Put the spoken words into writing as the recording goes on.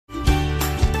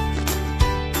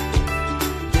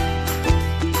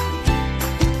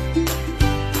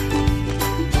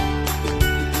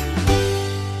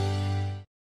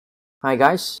Hi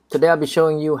guys, today I'll be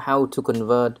showing you how to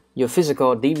convert your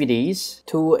physical DVDs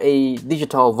to a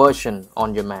digital version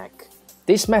on your Mac.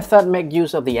 This method makes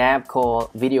use of the app called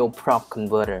Video Prop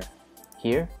Converter.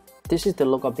 Here, this is the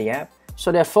look of the app.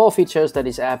 So there are 4 features that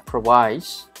this app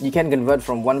provides. You can convert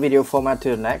from one video format to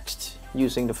the next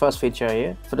using the first feature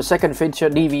here. For the second feature,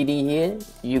 DVD here,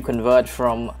 you convert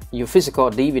from your physical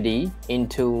DVD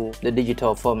into the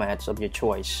digital formats of your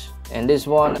choice. And this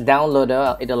one,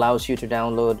 Downloader, it allows you to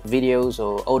download videos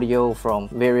or audio from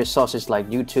various sources like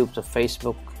YouTube or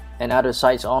Facebook and other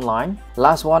sites online.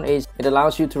 Last one is it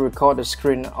allows you to record the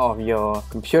screen of your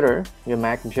computer, your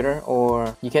Mac computer,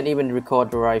 or you can even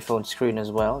record your iPhone screen as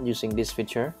well using this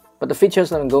feature. But the features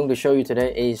that I'm going to show you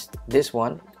today is this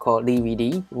one called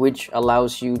DVD, which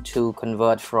allows you to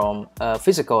convert from a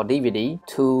physical DVD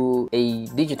to a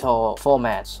digital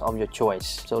format of your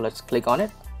choice. So let's click on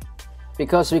it.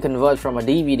 Because we convert from a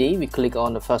DVD, we click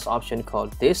on the first option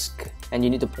called Disk, and you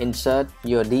need to insert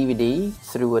your DVD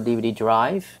through a DVD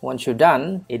drive. Once you're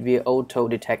done, it will auto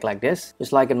detect like this.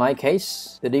 Just like in my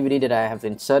case, the DVD that I have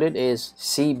inserted is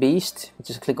Sea Beast.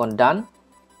 Just click on Done.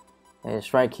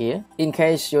 It's right here. In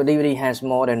case your DVD has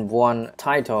more than one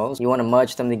title, you want to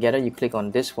merge them together, you click on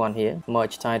this one here,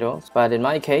 merge titles. But in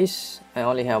my case, I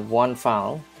only have one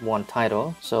file, one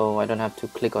title, so I don't have to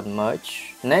click on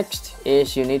merge. Next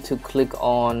is you need to click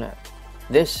on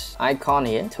this icon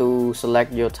here to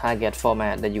select your target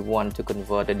format that you want to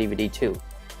convert the DVD to.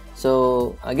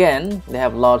 So again, they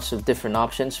have lots of different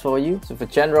options for you. So for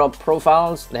general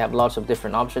profiles, they have lots of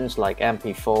different options like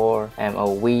MP4,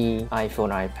 MOV, iPhone,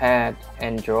 iPad,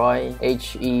 Android,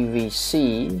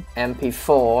 HEVC,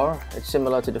 MP4. It's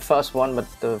similar to the first one, but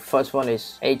the first one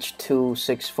is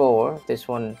H.264. This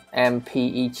one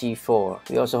MPEG-4.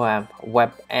 We also have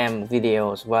WebM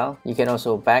video as well. You can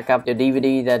also back up the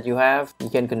DVD that you have. You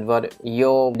can convert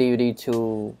your DVD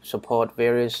to support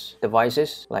various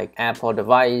devices like Apple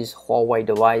device, Huawei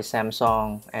device,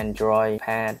 Samsung, Android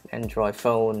pad, Android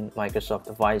phone, Microsoft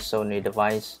device, Sony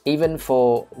device, even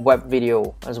for web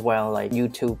video as well like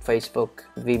YouTube, Facebook,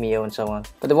 Vimeo and so on.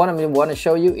 But the one I want to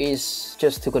show you is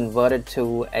just to convert it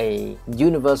to a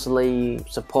universally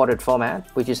supported format,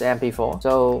 which is MP4.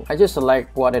 So I just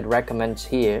select what it recommends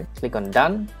here, click on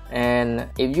Done. And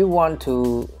if you want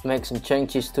to make some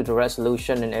changes to the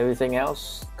resolution and everything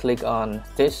else, click on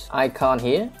this icon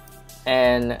here.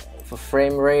 And for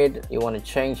frame rate, you want to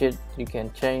change it, you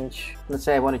can change. Let's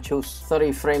say I want to choose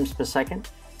 30 frames per second.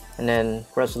 And then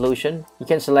resolution, you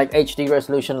can select HD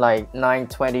resolution like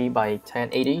 920 by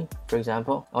 1080 for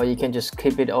example, or you can just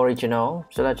keep it original.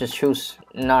 So let's just choose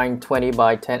 920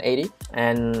 by 1080.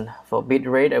 And for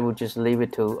bitrate, I would just leave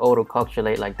it to auto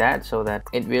calculate like that so that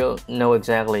it will know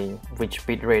exactly which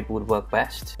bitrate would work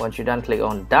best. Once you're done, click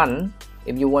on Done.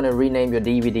 If you want to rename your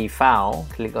DVD file,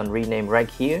 click on Rename right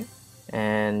here.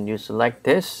 And you select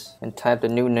this and type the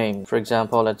new name. For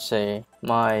example, let's say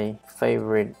My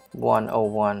Favorite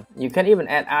 101. You can even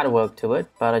add artwork to it,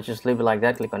 but I just leave it like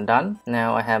that. Click on Done.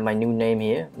 Now I have my new name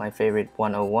here, My Favorite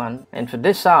 101. And for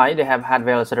this side, they have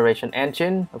hardware acceleration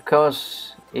engine. Of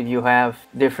course, if you have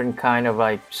different kind of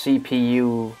like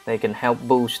CPU, they can help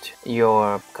boost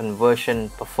your conversion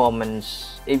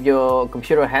performance. If your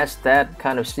computer has that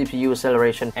kind of CPU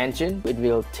acceleration engine, it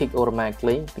will tick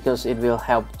automatically because it will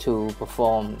help to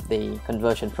perform the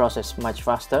conversion process much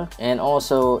faster. And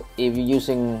also, if you're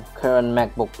using current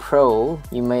MacBook Pro,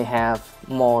 you may have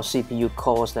more CPU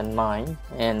cores than mine.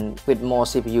 And with more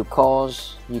CPU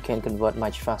cores, you can convert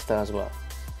much faster as well.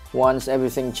 Once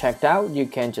everything checked out, you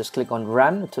can just click on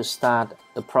Run to start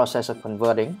the process of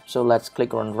converting. So let's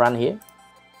click on Run here.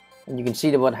 And you can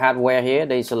see the word hardware here,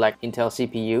 they select Intel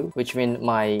CPU, which means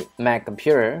my Mac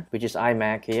computer, which is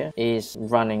iMac here, is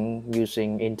running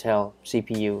using Intel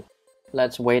CPU.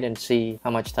 Let's wait and see how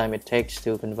much time it takes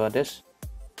to convert this.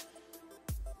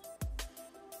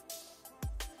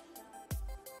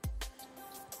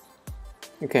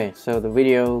 Okay, so the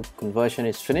video conversion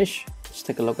is finished. Let's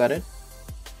take a look at it.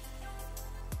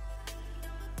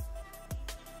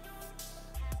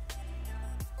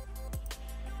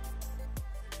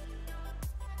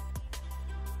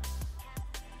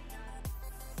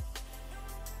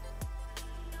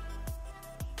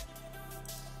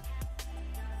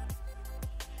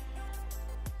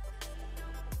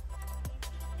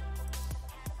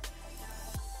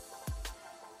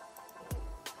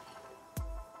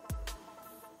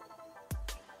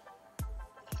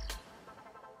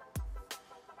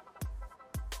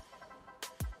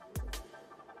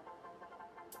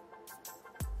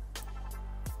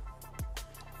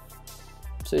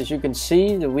 So as you can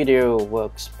see, the video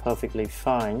works perfectly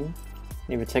fine.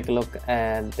 If you take a look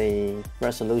at the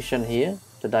resolution here,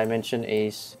 The dimension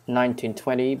is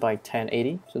 1920 by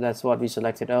 1080, so that's what we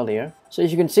selected earlier. So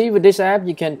as you can see, with this app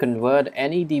you can convert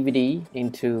any DVD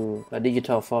into a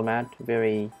digital format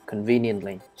very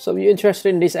conveniently. So if you're interested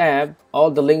in this app, all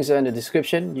the links are in the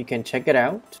description. You can check it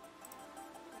out.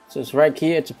 So it's right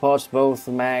here. It supports both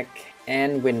Mac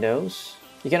and Windows.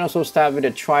 You can also start with a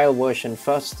trial version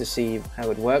first to see how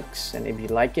it works, and if you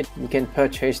like it, you can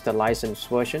purchase the licensed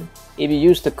version. If you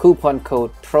use the coupon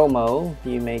code PROMO,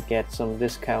 you may get some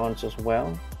discounts as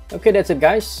well. Okay, that's it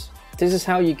guys. This is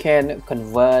how you can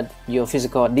convert your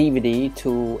physical DVD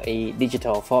to a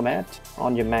digital format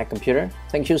on your Mac computer.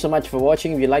 Thank you so much for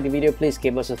watching. If you like the video, please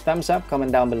give us a thumbs up,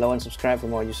 comment down below and subscribe for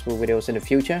more useful videos in the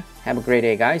future. Have a great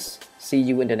day guys. See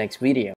you in the next video.